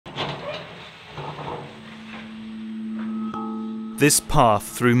This path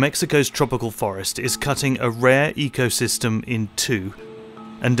through Mexico's tropical forest is cutting a rare ecosystem in two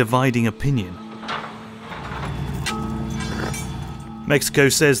and dividing opinion. Mexico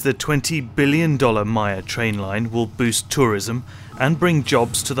says the $20 billion Maya train line will boost tourism and bring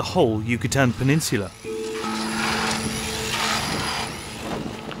jobs to the whole Yucatán Peninsula.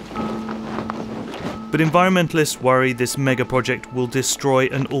 But environmentalists worry this mega-project will destroy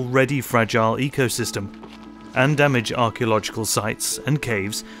an already fragile ecosystem and damage archaeological sites and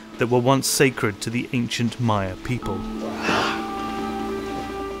caves that were once sacred to the ancient Maya people.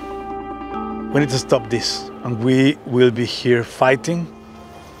 We need to stop this, and we will be here fighting.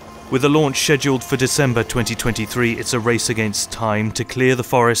 With a launch scheduled for December 2023, it's a race against time to clear the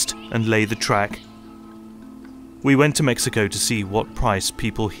forest and lay the track. We went to Mexico to see what price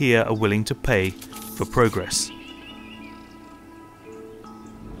people here are willing to pay for progress.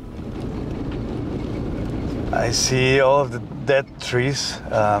 I see all of the dead trees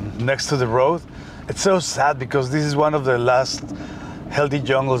next to the road. It's so sad because this is one of the last healthy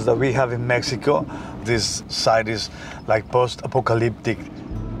jungles that we have in Mexico. This site is like post-apocalyptic.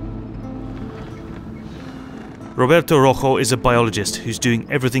 Roberto Rojo is a biologist who's doing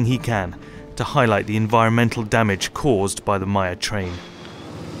everything he can to highlight the environmental damage caused by the Maya train.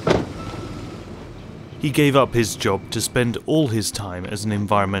 He gave up his job to spend all his time as an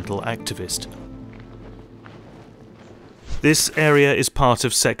environmental activist. This area is part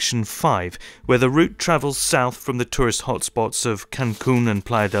of Section 5, where the route travels south from the tourist hotspots of Cancun and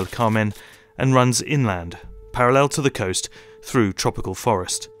Playa del Carmen and runs inland, parallel to the coast, through tropical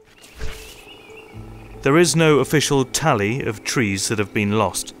forest. There is no official tally of trees that have been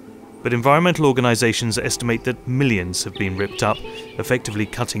lost, but environmental organizations estimate that millions have been ripped up, effectively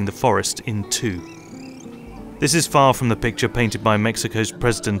cutting the forest in two. This is far from the picture painted by Mexico's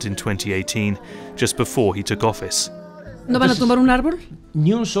president in 2018, just before he took office. ¿No van a tumbar un árbol?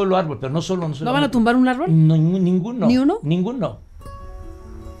 Ni un solo árbol, pero no solo un solo. ¿No van a tumbar un árbol? No, ninguno. ¿Ni uno? Ninguno.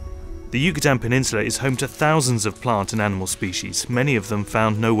 The Yucatán Peninsula is home to thousands of plant and animal species, many of them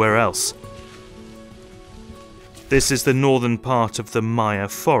found nowhere else. This is the northern part of the Maya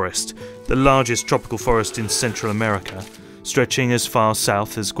forest, the largest tropical forest in Central America, stretching as far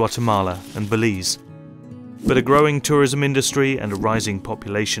south as Guatemala and Belize. But a growing tourism industry and a rising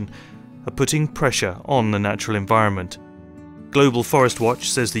population are putting pressure on the natural environment. Global Forest Watch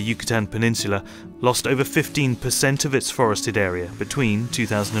says the Yucatán Peninsula lost over 15% of its forested area between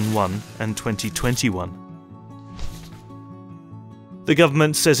 2001 and 2021. The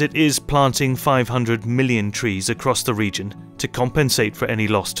government says it is planting 500 million trees across the region to compensate for any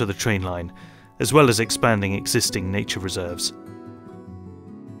loss to the train line, as well as expanding existing nature reserves.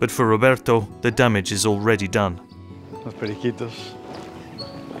 But for Roberto, the damage is already done. Los periquitos.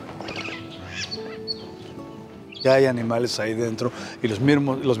 Ya hay animales ahí dentro y los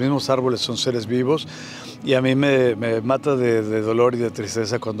mismos árboles son seres vivos y a mí me mata de dolor y de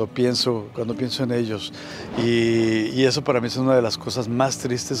tristeza cuando pienso en ellos y eso para mí es una de las cosas más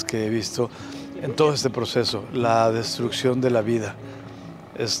tristes que he visto en todo este proceso, la destrucción de la vida.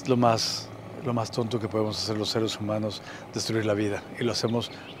 Es lo más tonto que podemos hacer los seres humanos, destruir la vida, y lo hacemos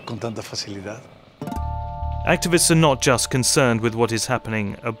con tanta facilidad. Activists are not just concerned with what is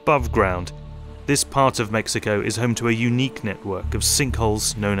happening above ground. This part of Mexico is home to a unique network of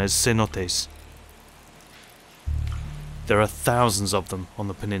sinkholes known as cenotes. There are thousands of them on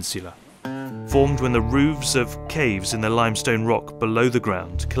the peninsula, formed when the roofs of caves in the limestone rock below the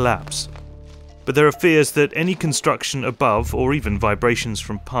ground collapse. But there are fears that any construction above, or even vibrations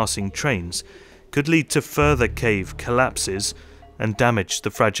from passing trains, could lead to further cave collapses and damage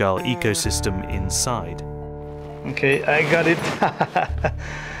the fragile ecosystem inside. Okay, I got it.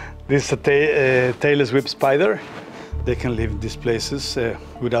 This is a tailless whip spider. They can live in these places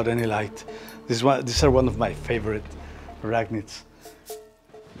without any light. These are one of my favorite arachnids.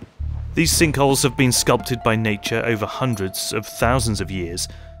 These sinkholes have been sculpted by nature over hundreds of thousands of years,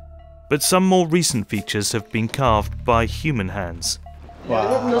 but some more recent features have been carved by human hands.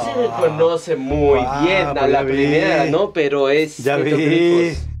 Wow. No se reconoce muy bien a la primera, ¿no? Pero es... Ya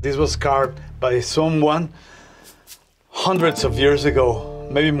vi. This was carved by someone hundreds of years ago,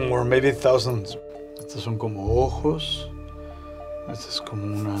 maybe more, maybe thousands. Estos son como ojos. Esta es como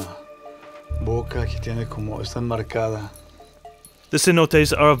una boca, aquí tiene como, está enmarcada. The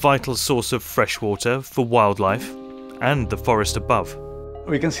cenotes are a vital source of fresh water for wildlife and the forest above.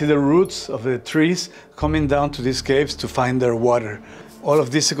 We can see the roots of the trees coming down to these caves to find their water. All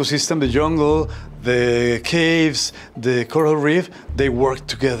of this ecosystem, the jungle, the caves, the coral reef, they work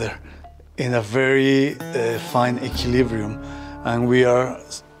together in a very fine equilibrium, and we are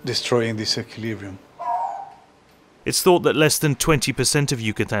destroying this equilibrium. It's thought that less than 20% of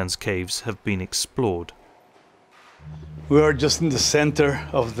Yucatan's caves have been explored. We are just in the center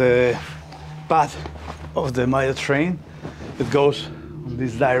of the path of the Maya train. It goes in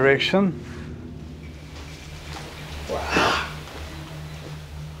this direction. Wow.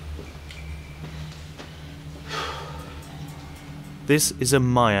 This is a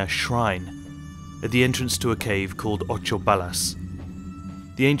Maya shrine at the entrance to a cave called Ocho Balas.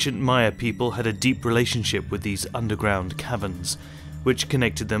 The ancient Maya people had a deep relationship with these underground caverns, which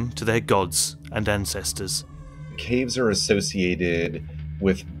connected them to their gods and ancestors. Caves are associated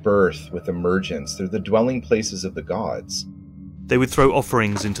with birth, with emergence. They're the dwelling places of the gods. They would throw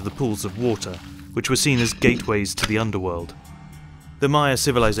offerings into the pools of water, which were seen as gateways to the underworld. The Maya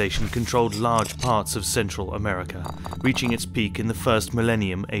civilization controlled large parts of Central America, reaching its peak in the first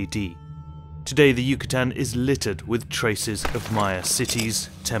millennium AD. Today the Yucatan is littered with traces of Maya cities,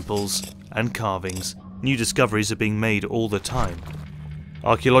 temples, and carvings. New discoveries are being made all the time.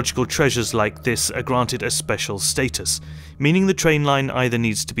 Archaeological treasures like this are granted a special status, meaning the train line either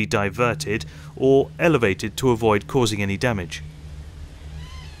needs to be diverted or elevated to avoid causing any damage.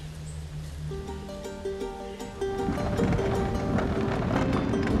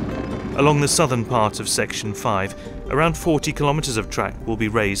 Along the southern part of Section 5, around 40 kilometers of track will be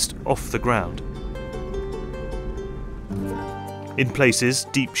raised off the ground. In places,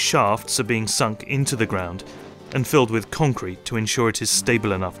 deep shafts are being sunk into the ground and filled with concrete to ensure it is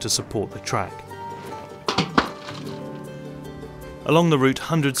stable enough to support the track. Along the route,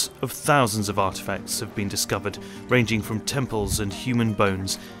 hundreds of thousands of artifacts have been discovered, ranging from temples and human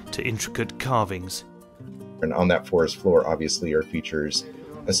bones to intricate carvings. And on that forest floor, obviously, are features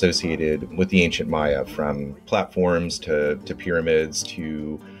associated with the ancient Maya, from platforms to pyramids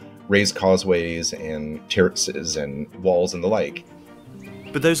to raised causeways and terraces and walls and the like.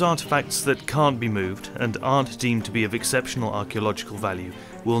 But those artifacts that can't be moved and aren't deemed to be of exceptional archaeological value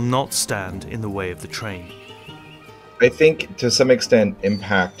will not stand in the way of the train. I think to some extent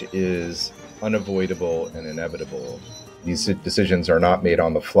impact is unavoidable and inevitable. These decisions are not made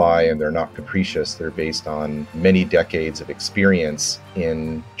on the fly and they're not capricious. They're based on many decades of experience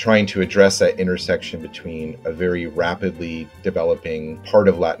in trying to address that intersection between a very rapidly developing part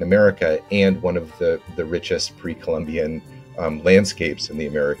of Latin America and one of the richest pre-Columbian landscapes in the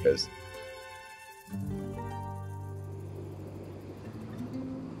Americas.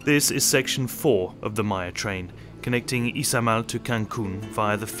 This is Section 4 of the Maya train, connecting Izamal to Cancun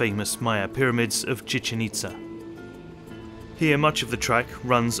via the famous Maya pyramids of Chichen Itza. Here, much of the track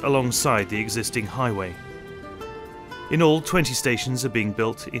runs alongside the existing highway. In all, 20 stations are being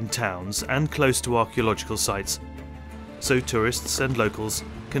built in towns and close to archaeological sites, so tourists and locals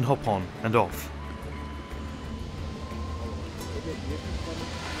can hop on and off.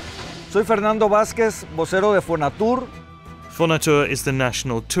 Soy Fernando Vázquez, vocero de Fonatur. Fonatur is the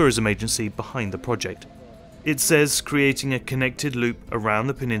national tourism agency behind the project. It says creating a connected loop around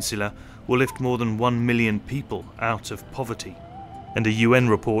the peninsula will lift more than 1 million people out of poverty. And a UN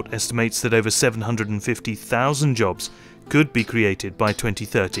report estimates that over 750,000 jobs could be created by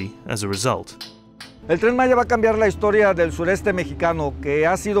 2030 as a result. El Tren Maya va a cambiar la historia del sureste mexicano, que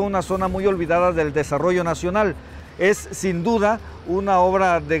ha sido una zona muy olvidada del desarrollo nacional. Es sin duda una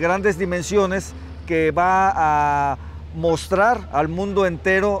obra de grandes dimensiones que va a mostrar al mundo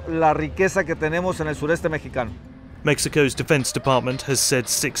entero la riqueza que tenemos en el sureste mexicano. Mexico's Defense Department has said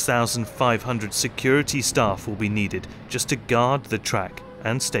 6,500 security staff will be needed just to guard the track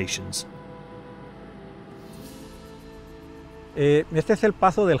and stations. Este es el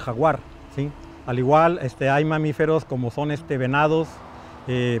paso del jaguar, ¿sí? Al igual hay mamíferos como son venados,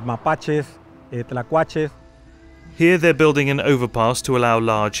 mapaches, tlacuaches. Here they're building an overpass to allow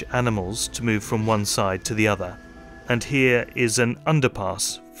large animals to move from one side to the other. And here is an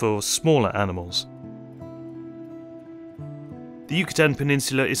underpass for smaller animals. The Yucatán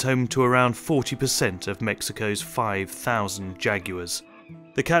Peninsula is home to around 40% of Mexico's 5,000 jaguars.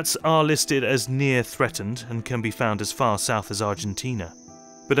 The cats are listed as near threatened and can be found as far south as Argentina.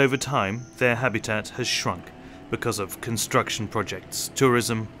 But over time, their habitat has shrunk because of construction projects,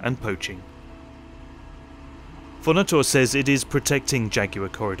 tourism and poaching. Fonatur says it is protecting jaguar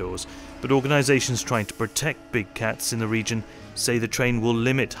corridors, but organisations trying to protect big cats in the region say the train will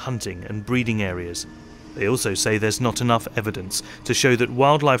limit hunting and breeding areas. They also say there's not enough evidence to show that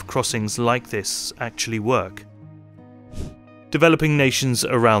wildlife crossings like this actually work. Developing nations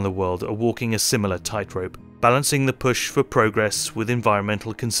around the world are walking a similar tightrope, balancing the push for progress with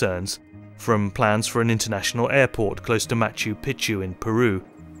environmental concerns, from plans for an international airport close to Machu Picchu in Peru,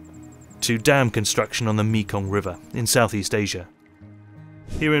 to dam construction on the Mekong River in Southeast Asia.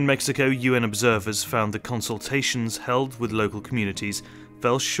 Here in Mexico, UN observers found the consultations held with local communities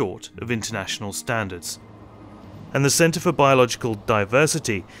fell short of international standards. And the Centre for Biological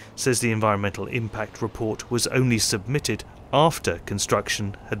Diversity says the environmental impact report was only submitted after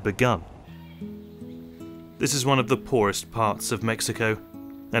construction had begun. This is one of the poorest parts of Mexico,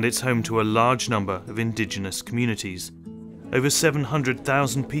 and it's home to a large number of indigenous communities. Over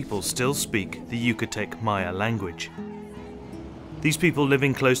 700,000 people still speak the Yucatec Maya language. These people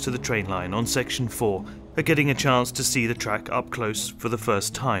living close to the train line on Section 4 are getting a chance to see the track up close for the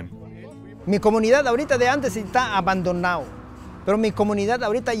first time. Mi comunidad ahorita de antes está abandonado, pero mi comunidad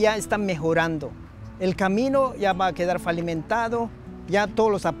ahorita ya está mejorando. El camino ya va a quedar pavimentado, ya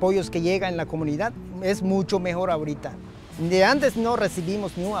todos los apoyos que llegan en la comunidad es mucho mejor ahorita. De antes no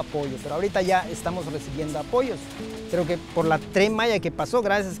recibimos ni un apoyo, pero ahorita ya estamos recibiendo apoyos. Creo que por la Tren Maya que pasó,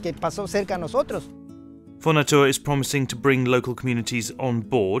 gracias que pasó cerca a nosotros. Fonatur is promising to bring local communities on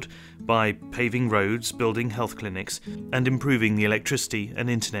board by paving roads, building health clinics, and improving the electricity and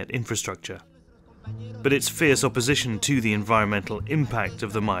internet infrastructure. But it's fierce opposition to the environmental impact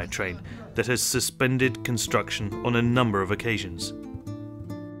of the Maya train that has suspended construction on a number of occasions.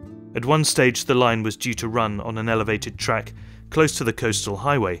 At one stage, the line was due to run on an elevated track close to the coastal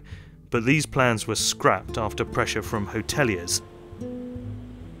highway, but these plans were scrapped after pressure from hoteliers.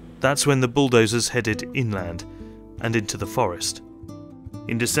 That's when the bulldozers headed inland and into the forest.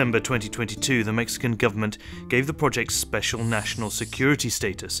 In December 2022, the Mexican government gave the project special national security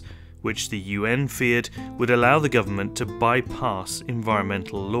status, which the UN feared would allow the government to bypass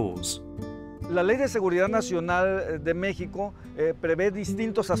environmental laws. La Ley de Seguridad Nacional de México prevé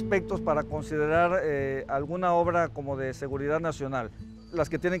distintos aspectos para considerar alguna obra como de seguridad nacional. Las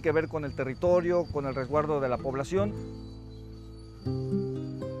que tienen que ver con el territorio, con el resguardo de la población.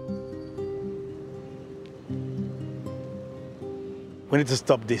 We need to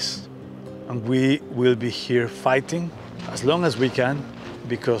stop this, and we will be here fighting as long as we can,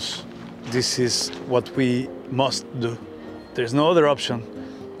 because this is what we must do. There's no other option.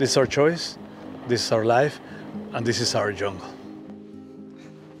 This is our choice, this is our life, and this is our jungle.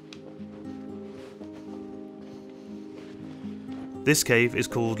 This cave is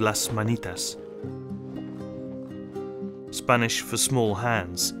called Las Manitas, Spanish for small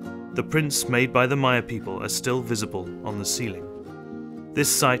hands. The prints made by the Maya people are still visible on the ceiling. This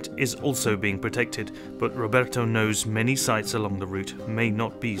site is also being protected, but Roberto knows many sites along the route may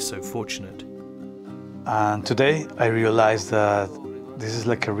not be so fortunate. And today I realized that this is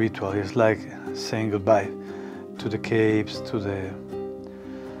like a ritual. It's like saying goodbye to the caves, to the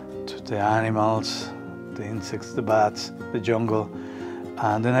animals, the insects, the bats, the jungle.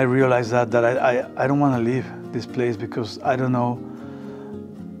 And then I realized that I don't want to leave this place, because I don't know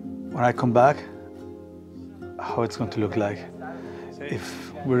when I come back how it's going to look like.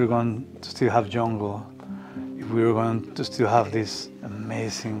 If we're going to still have jungle, if we're going to still have these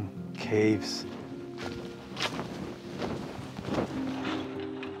amazing caves,